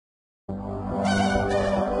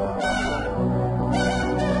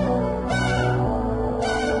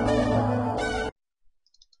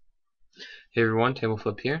Hey everyone,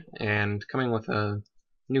 Tableflip here, and coming with a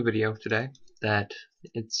new video today that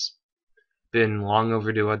it's been long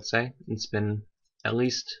overdue, I'd say. It's been at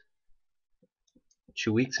least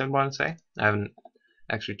 2 weeks, I'd want to say. I haven't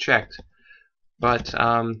actually checked, but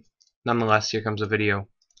nonetheless, here comes a video.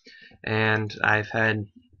 And I haven't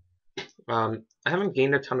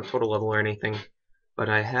gained a ton of total level or anything, but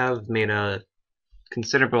I have made a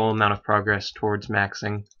considerable amount of progress towards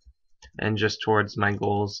maxing and just towards my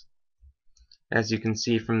goals. As you can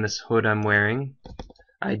see from this hood I'm wearing,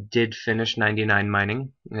 I did finish 99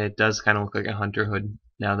 mining. It does kind of look like a hunter hood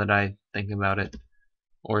now that I think about it,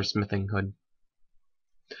 or a smithing hood.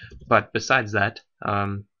 But besides that,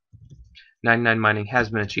 99 mining has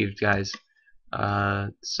been achieved, guys.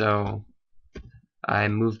 So I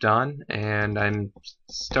moved on, and I'm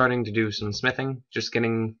starting to do some smithing. Just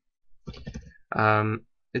getting,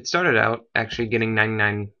 it started out actually getting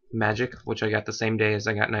 99 magic, which I got the same day as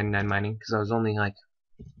I got 99 mining, because I was only like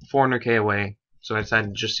 400k away. So I decided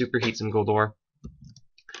to just superheat some gold ore.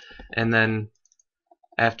 And then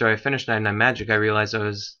after I finished 99 magic, I realized I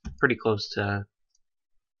was pretty close to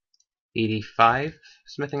 85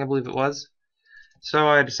 smithing, I believe it was. So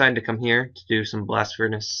I decided to come here to do some blast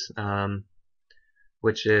furnace,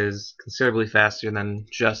 which is considerably faster than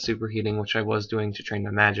just superheating, which I was doing to train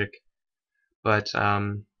my magic. But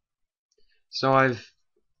so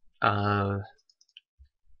I'm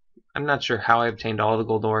not sure how I obtained all the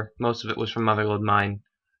gold ore. Most of it was from Motherlode Mine,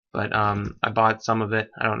 but I bought some of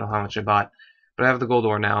it. I don't know how much I bought, but I have the gold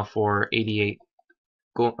ore now for 88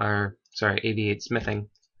 88 smithing,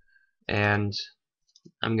 and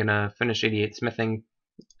I'm gonna finish 88 smithing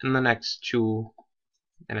in the next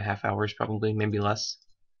 2.5 hours, probably, maybe less.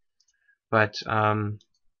 But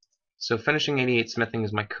so finishing 88 smithing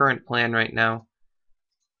is my current plan right now.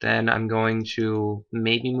 Then I'm going to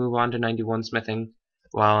maybe move on to 91 smithing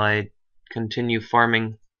while I continue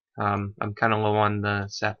farming. I'm kind of low on the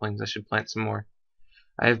saplings. I should plant some more.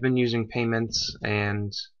 I have been using payments,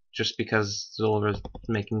 and just because Zolra is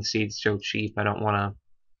making seeds so cheap, I don't want to,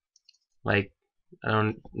 like, I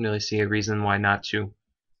don't really see a reason why not to.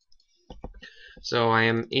 So I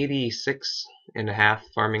am 86.5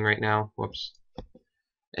 farming right now. Whoops.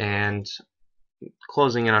 And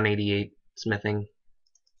closing in on 88 smithing,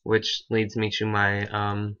 which leads me to my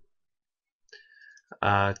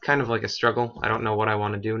kind of like a struggle. I don't know what I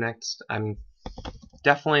want to do next. I'm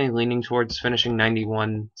definitely leaning towards finishing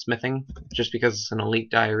 91 smithing, just because it's an elite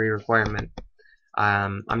diary requirement.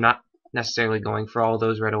 I'm not necessarily going for all of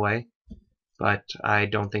those right away, but I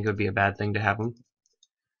don't think it would be a bad thing to have them.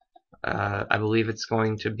 I believe it's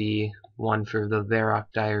going to be one for the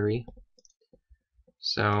Varrock diary,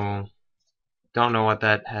 so don't know what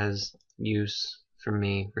that has use for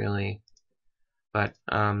me really, but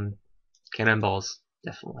cannonballs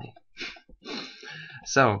definitely.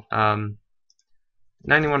 So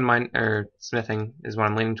 91 smithing is what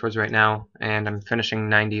I'm leaning towards right now, and I'm finishing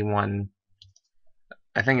 91.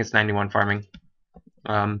 I think it's 91 farming,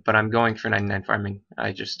 but I'm going for 99 farming.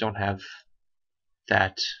 I just don't have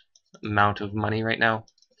that amount of money right now.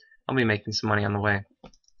 I'll be making some money on the way,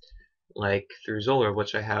 like through Zolar,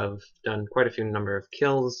 which I have done quite a few number of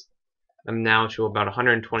kills. I'm now to about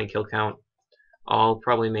 120 kill count. I'll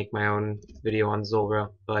probably make my own video on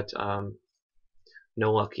Zolra, but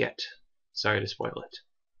no luck yet. Sorry to spoil it.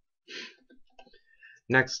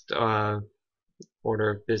 Next order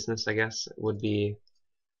of business, I guess, would be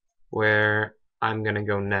where I'm gonna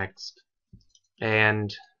go next,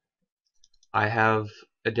 and I have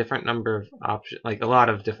a different number of options, like a lot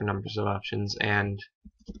of different numbers of options, and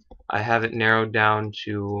I have it narrowed down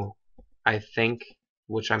to, I think,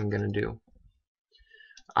 which I'm gonna do.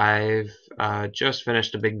 I've just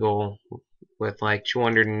finished a big goal with like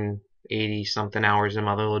 280 something hours in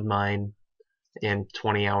Motherlode Mine and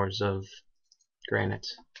 20 hours of granite.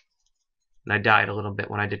 And I died a little bit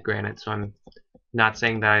when I did granite, so I'm not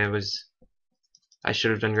saying that I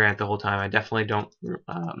should have done granite the whole time. I definitely don't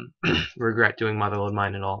regret doing Motherlode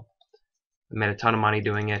Mine at all. I made a ton of money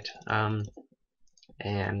doing it,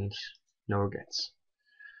 and no regrets.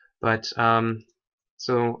 But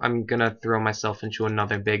so I'm gonna throw myself into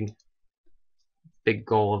another big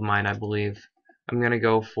goal of mine, I believe. I'm gonna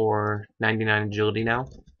go for 99 agility now,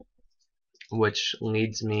 which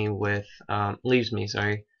leaves me with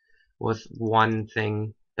one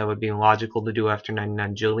thing that would be logical to do after 99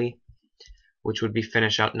 agility, which would be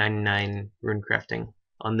finish out 99 rune crafting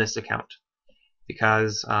on this account.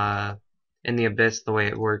 Because in the Abyss, the way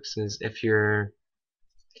it works is if you're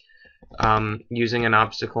using an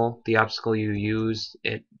obstacle, the obstacle you use,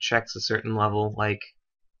 it checks a certain level, like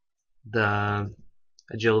the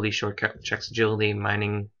agility shortcut checks agility,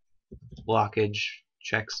 mining blockage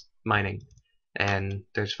checks mining. And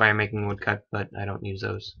there's fire making woodcut, but I don't use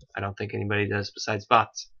those. I don't think anybody does besides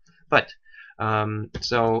bots. But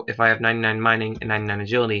so if I have 99 mining and 99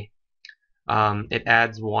 agility, it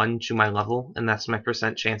adds 1 to my level, and that's my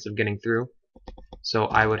percent chance of getting through. So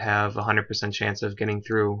I would have 100% chance of getting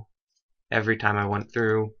through every time I went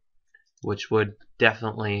through, which would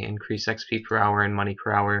definitely increase XP per hour and money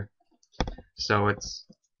per hour. So it's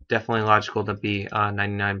definitely logical to be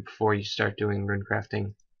 99 before you start doing rune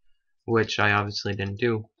crafting, which I obviously didn't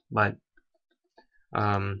do, but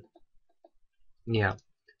yeah.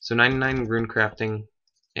 So 99 rune crafting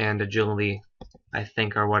and agility, I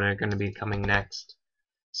think, are what are going to be coming next.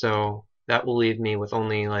 So that will leave me with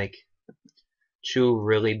only like 2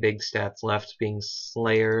 really big stats left, being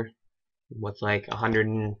Slayer with like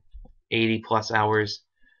 180 plus hours.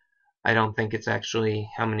 I don't think it's actually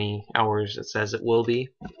how many hours it says it will be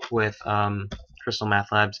with Crystal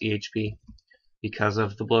Math Labs EHP because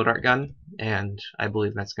of the blow dart gun, and I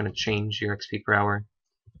believe that's going to change your XP per hour.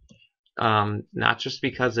 Not just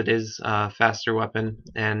because it is a faster weapon,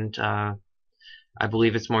 and I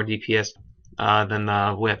believe it's more DPS than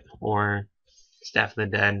the whip or Staff of the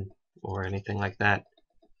Dead or anything like that,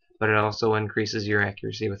 but it also increases your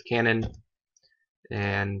accuracy with cannon,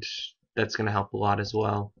 and that's going to help a lot as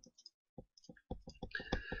well.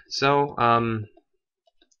 So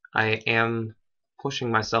I am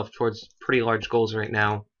pushing myself towards pretty large goals right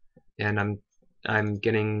now, and I'm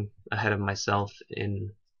getting ahead of myself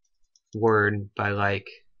in Word by like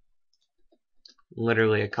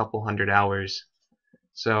literally a couple hundred hours.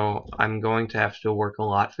 So I'm going to have to work a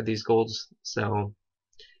lot for these goals. So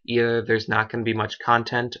either there's not going to be much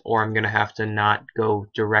content, or I'm going to have to not go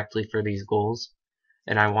directly for these goals.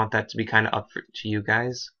 And I want that to be kind of up to you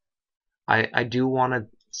guys. I do want to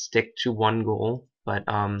stick to one goal, but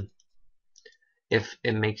if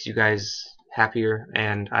it makes you guys happier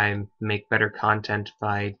and I make better content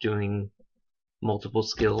by doing multiple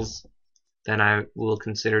skills, then I will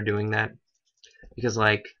consider doing that. Because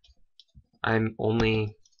like I'm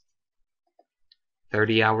only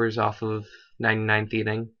 30 hours off of 99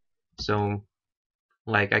 thieving, so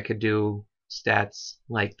like I could do stats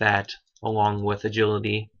like that along with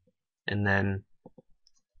agility, and then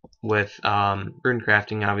with rune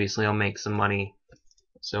crafting obviously I'll make some money,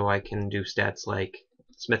 so I can do stats like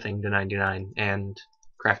smithing to 99 and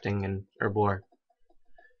crafting and herblore.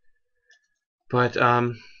 But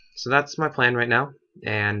so that's my plan right now,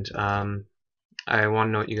 and I want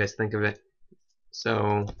to know what you guys think of it.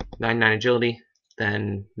 So 99 agility,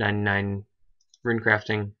 then 99 rune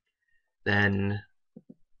crafting, then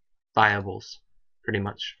viables, pretty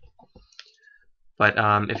much. But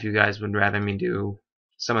if you guys would rather me do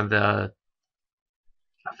some of the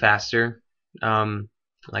faster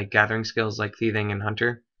like gathering skills like thieving and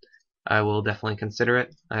hunter, I will definitely consider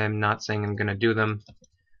it. I am not saying I'm gonna do them,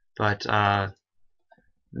 but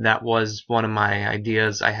that was one of my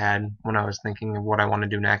ideas I had when I was thinking of what I want to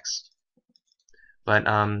do next. But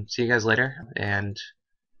see you guys later, and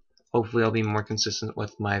hopefully I'll be more consistent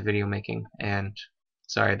with my video making, and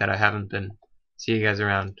sorry that I haven't been. See you guys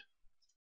around.